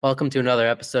Welcome to another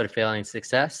episode of Failing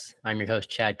Success. I'm your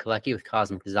host, Chad CLIQ with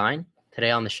Cosmic Design.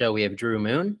 Today on the show, we have Drew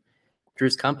Moon.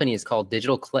 Drew's company is called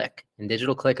CLIQ, and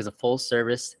CLIQ is a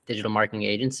full-service digital marketing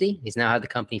agency. He's now had the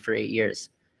company for 8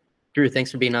 years. Drew,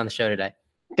 thanks for being on the show today.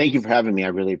 Thank you for having me. I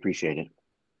really appreciate it.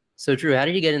 So, Drew, how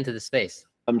did you get into the space?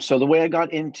 So the way I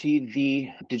got into the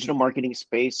digital marketing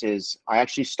space is I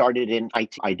actually started in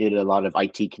IT. I did a lot of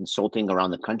IT consulting around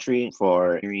the country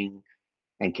for engineering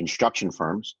and construction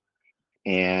firms.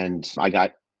 And I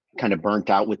got kind of burnt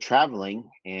out with traveling,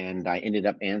 and I ended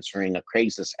up answering a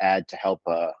Craigslist ad to help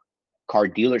a car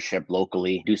dealership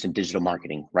locally do some digital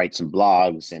marketing, write some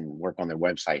blogs and work on their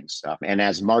website and stuff. And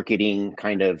as marketing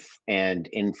and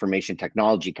information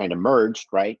technology kind of merged,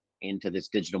 right, into this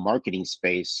digital marketing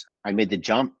space, I made the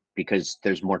jump because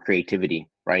there's more creativity,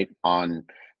 right, on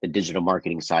the digital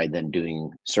marketing side than doing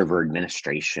server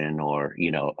administration or,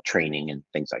 training and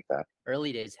things like that.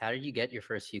 Early days, how did you get your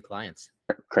first few clients?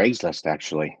 Craigslist,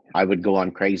 actually. I would go on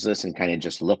Craigslist and kind of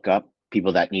just look up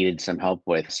people that needed some help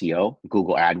with SEO,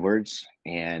 Google AdWords,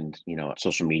 and,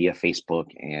 social media, Facebook,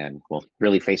 and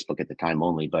really Facebook at the time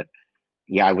only. But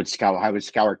yeah, I would scour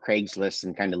Craigslist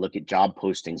and kind of look at job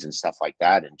postings and stuff like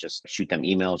that and just shoot them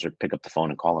emails or pick up the phone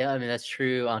and call them. Yeah, I mean, that's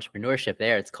true entrepreneurship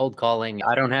there. It's cold calling.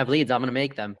 I don't have leads. I'm going to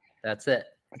make them. That's it.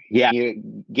 Yeah, you're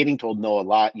getting told no a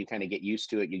lot. You kind of get used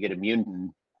to it. You get immune.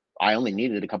 And I only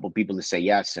needed a couple of people to say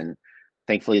yes, and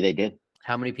thankfully they did.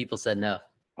 How many people said no?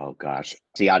 Oh gosh.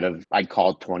 See, I'd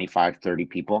called 25, 30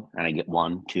 people and I get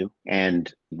 1, 2.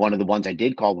 And one of the ones I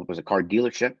did call was a car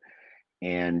dealership.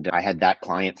 And I had that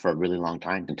client for a really long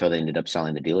time until they ended up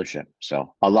selling the dealership.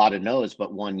 So a lot of no's,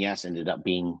 but one yes ended up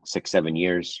being 6, 7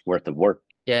 years worth of work.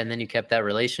 Yeah. And then you kept that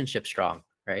relationship strong,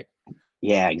 right?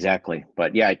 Yeah, exactly.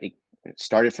 But yeah, it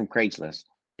started from Craigslist.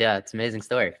 Yeah, it's an amazing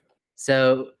story.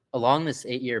 So along this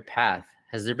 8-year path,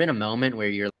 has there been a moment where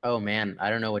you're, oh man, I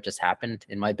don't know what just happened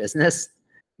in my business?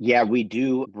 Yeah, we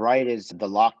do. Right as the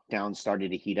lockdown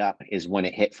started to heat up is when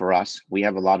it hit for us. We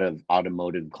have a lot of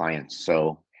automotive clients.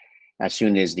 So as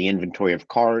soon as the inventory of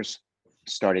cars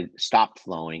stopped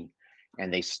flowing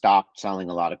and they stopped selling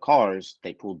a lot of cars,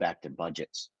 they pulled back their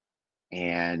budgets.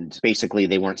 And basically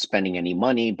they weren't spending any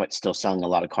money, but still selling a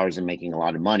lot of cars and making a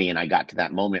lot of money. And I got to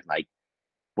that moment like,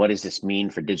 what does this mean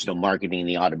for digital marketing in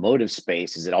the automotive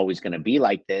space? Is it always going to be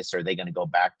like this? Or are they going to go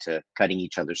back to cutting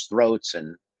each other's throats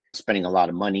and spending a lot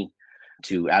of money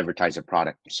to advertise a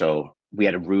product? So we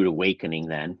had a rude awakening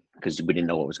then because we didn't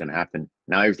know what was going to happen.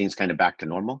 Now everything's kind of back to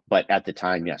normal. But at the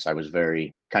time, yes, I was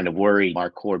very kind of worried. Our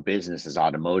core business is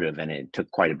automotive and it took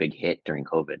quite a big hit during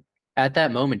COVID. At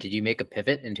that moment, did you make a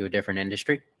pivot into a different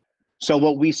industry? So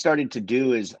what we started to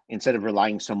do is instead of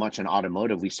relying so much on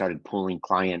automotive, we started pulling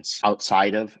clients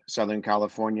outside of Southern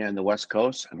California and the West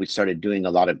Coast. We started doing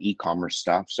a lot of e-commerce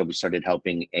stuff. So we started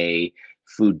helping a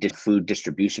food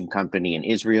distribution company in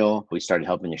Israel. We started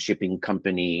helping a shipping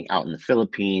company out in the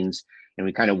Philippines. And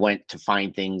we kind of went to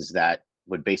find things that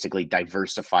would basically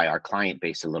diversify our client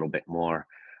base a little bit more.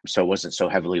 So it wasn't so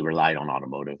heavily relied on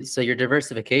automotive. So your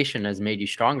diversification has made you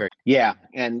stronger. Yeah.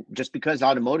 And just because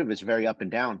automotive is very up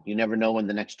and down, you never know when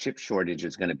the next chip shortage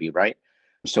is going to be, right?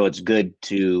 So it's good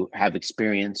to have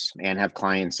experience and have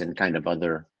clients in kind of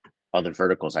other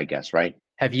verticals, I guess, right?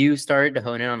 Have you started to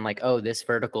hone in on like, oh, this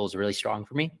vertical is really strong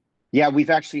for me? Yeah, we've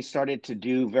actually started to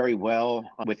do very well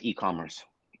with e-commerce.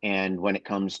 And when it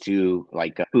comes to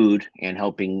like food and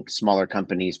helping smaller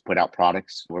companies put out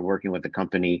products, we're working with a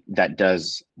company that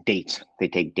does dates. They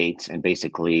take dates and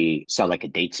basically sell like a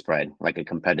date spread, like a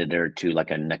competitor to like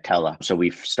a Nutella. So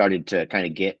we've started to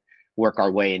kind of work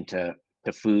our way into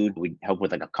the food. We help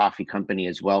with like a coffee company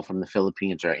as well from the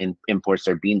Philippines, or imports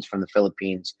their beans from the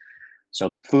Philippines. So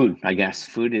food, I guess,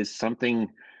 food is something.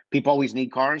 People always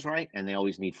need cars, right? And they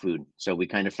always need food. So we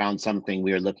kind of found something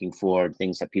we were looking for,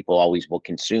 things that people always will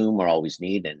consume or always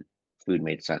need, and food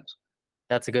made sense.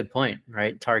 That's a good point,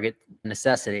 right? Target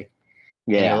necessity.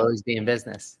 Yeah. And you'll always be in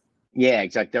business. Yeah,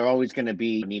 exactly. They're always going to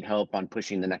need help on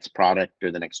pushing the next product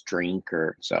or the next drink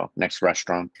or next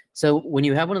restaurant. So when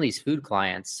you have one of these food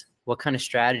clients, what kind of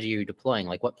strategy are you deploying?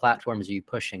 Like what platforms are you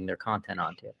pushing their content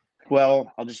onto?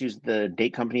 Well, I'll just use the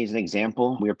date company as an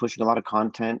example. We are pushing a lot of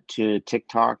content to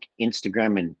TikTok,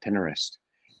 Instagram, and Pinterest.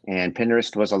 And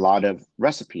Pinterest was a lot of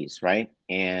recipes, right?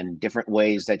 And different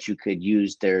ways that you could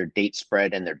use their date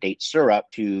spread and their date syrup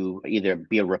to either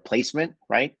be a replacement,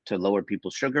 right? To lower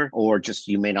people's sugar, or just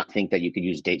you may not think that you could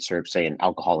use date syrup, say in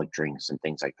alcoholic drinks and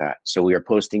things like that. So we are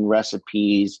posting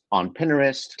recipes on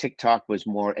Pinterest. TikTok was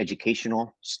more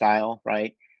educational style,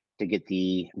 right? To get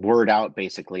the word out,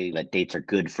 basically, that dates are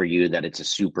good for you, that it's a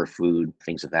superfood,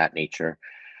 things of that nature.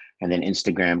 And then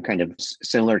Instagram, kind of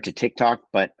similar to TikTok,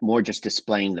 but more just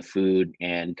displaying the food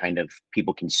and kind of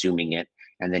people consuming it,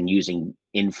 and then using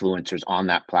influencers on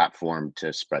that platform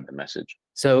to spread the message.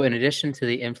 So in addition to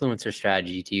the influencer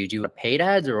strategy, do you do paid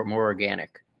ads or more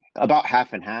organic? About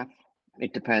half and half.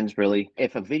 It depends really.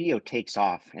 If a video takes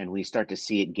off and we start to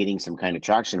see it getting some kind of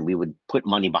traction, we would put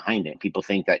money behind it. People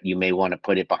think that you may want to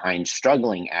put it behind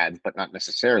struggling ads, but not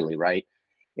necessarily, right?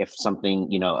 If something,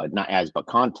 not ads, but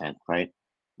content, right?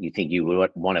 You think you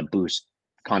would want to boost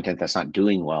content that's not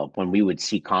doing well. When we would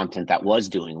see content that was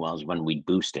doing well is when we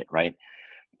boost it, right?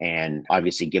 And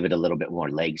obviously give it a little bit more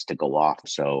legs to go off.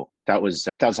 So that was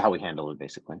how we handle it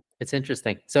basically. It's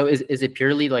interesting. So is it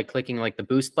purely like clicking like the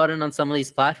boost button on some of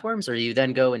these platforms, or you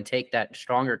then go and take that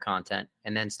stronger content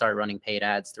and then start running paid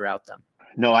ads throughout them?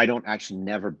 No, I don't actually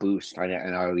never boost.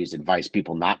 And I always advise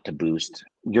people not to boost.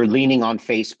 You're leaning on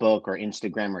Facebook or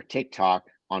Instagram or TikTok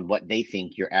on what they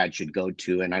think your ad should go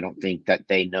to. And I don't think that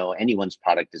they know anyone's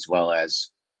product as well as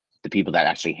the people that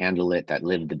actually handle it, that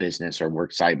live the business or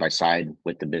work side by side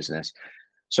with the business.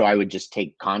 So I would just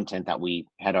take content that we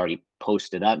had already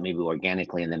posted up, maybe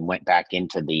organically, and then went back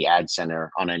into the ad center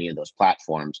on any of those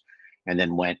platforms, and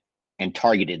then went and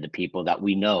targeted the people that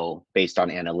we know based on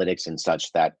analytics and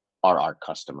such that are our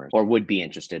customers or would be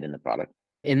interested in the product.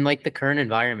 In like the current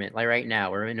environment, like right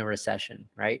now, we're in a recession,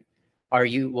 right? What are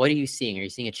you seeing? Are you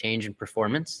seeing a change in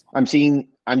performance? I'm seeing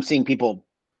people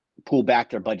pull back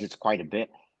their budgets quite a bit,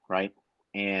 right?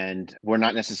 And we're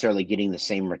not necessarily getting the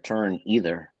same return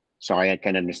either. So I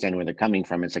can understand where they're coming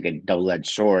from. It's like a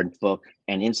double-edged sword. Facebook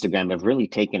and Instagram have really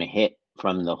taken a hit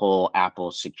from the whole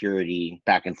Apple security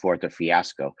back and forth or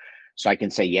fiasco. So I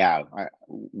can say, yeah,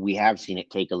 we have seen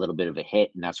it take a little bit of a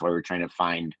hit, and that's why we're trying to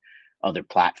find other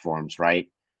platforms, right?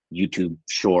 YouTube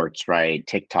Shorts, right?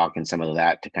 TikTok and some of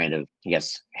that to kind of, I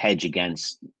guess, hedge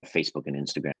against Facebook and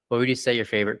Instagram. What would you say your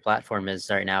favorite platform is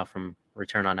right now from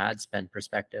return on ad spend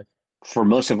perspective? For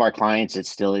most of our clients, it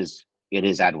is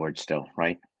AdWords still,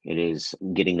 right? It is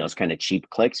getting those kind of cheap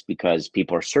clicks because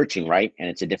people are searching, right? And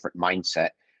it's a different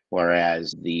mindset.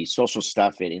 Whereas the social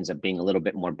stuff, it ends up being a little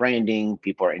bit more branding.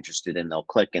 People are interested in, they'll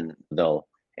click and they'll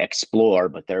explore,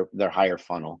 but they're higher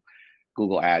funnel.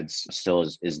 Google Ads still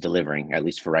is delivering, at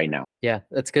least for right now. Yeah,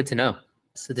 that's good to know.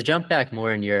 So to jump back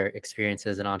more in your experience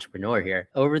as an entrepreneur here,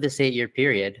 over this 8-year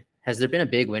period, has there been a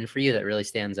big win for you that really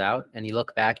stands out? And you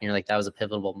look back and you're like, that was a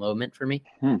pivotal moment for me?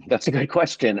 That's a good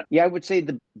question. Yeah, I would say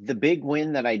the big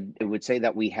win that I would say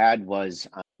that we had was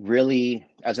really,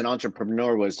 as an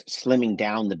entrepreneur, was slimming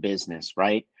down the business,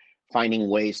 right? Finding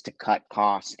ways to cut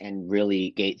costs and really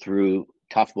get through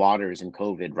tough waters in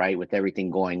COVID, right? With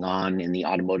everything going on in the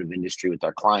automotive industry with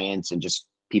our clients and just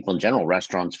people in general,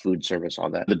 restaurants, food service, all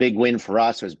that. The big win for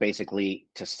us was basically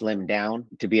to slim down,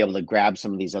 to be able to grab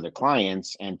some of these other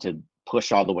clients and to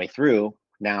push all the way through.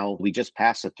 Now we just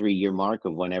passed the 3-year mark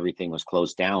of when everything was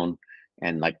closed down.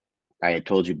 And like I had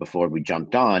told you before we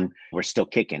jumped on, we're still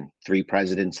kicking. 3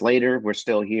 presidents later, we're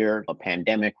still here. A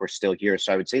pandemic, we're still here.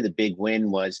 So I would say the big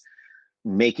win was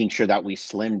making sure that we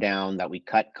slimmed down, that we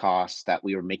cut costs, that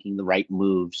we were making the right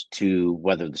moves to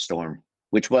weather the storm,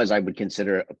 which was, I would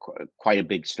consider, quite a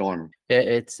big storm.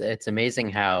 It's amazing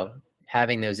how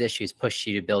having those issues pushed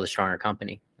you to build a stronger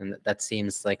company. And that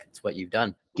seems like it's what you've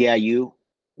done. Yeah,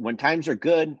 when times are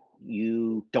good,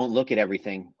 you don't look at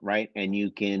everything, right? And you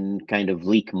can kind of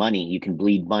leak money. You can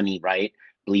bleed money, right?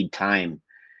 Bleed time.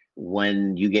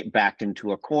 When you get backed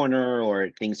into a corner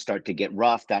or things start to get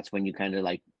rough, that's when you kind of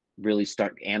like really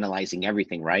start analyzing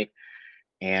everything, right?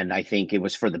 And I think it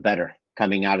was for the better.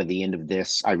 Coming out of the end of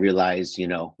this, I realized,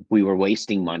 we were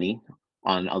wasting money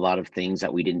on a lot of things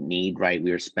that we didn't need, right? We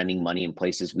were spending money in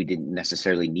places we didn't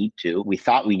necessarily need to. We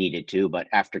thought we needed to, but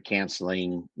after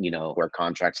canceling, work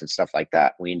contracts and stuff like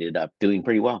that, we ended up doing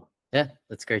pretty well. Yeah,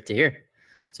 that's great to hear.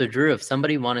 So Drew, if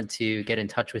somebody wanted to get in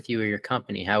touch with you or your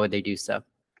company, how would they do so?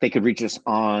 They could reach us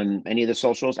on any of the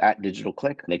socials at Digital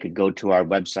CLIQ. They could go to our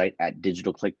website at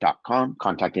digitalcliq.com.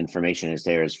 Contact information is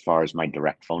there as far as my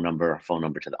direct phone number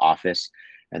to the office.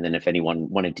 And then if anyone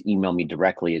wanted to email me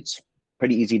directly, it's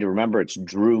pretty easy to remember. It's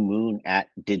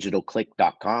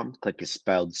drewmoon@digitalcliq.com. CLIQ is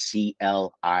spelled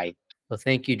CLI. Well,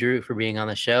 thank you, Drew, for being on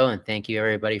the show. And thank you,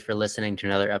 everybody, for listening to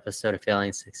another episode of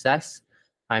Failing Success.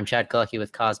 I'm Chad CLIQ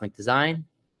with Cosmic Design.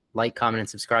 Like, comment, and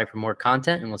subscribe for more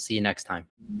content, and we'll see you next time.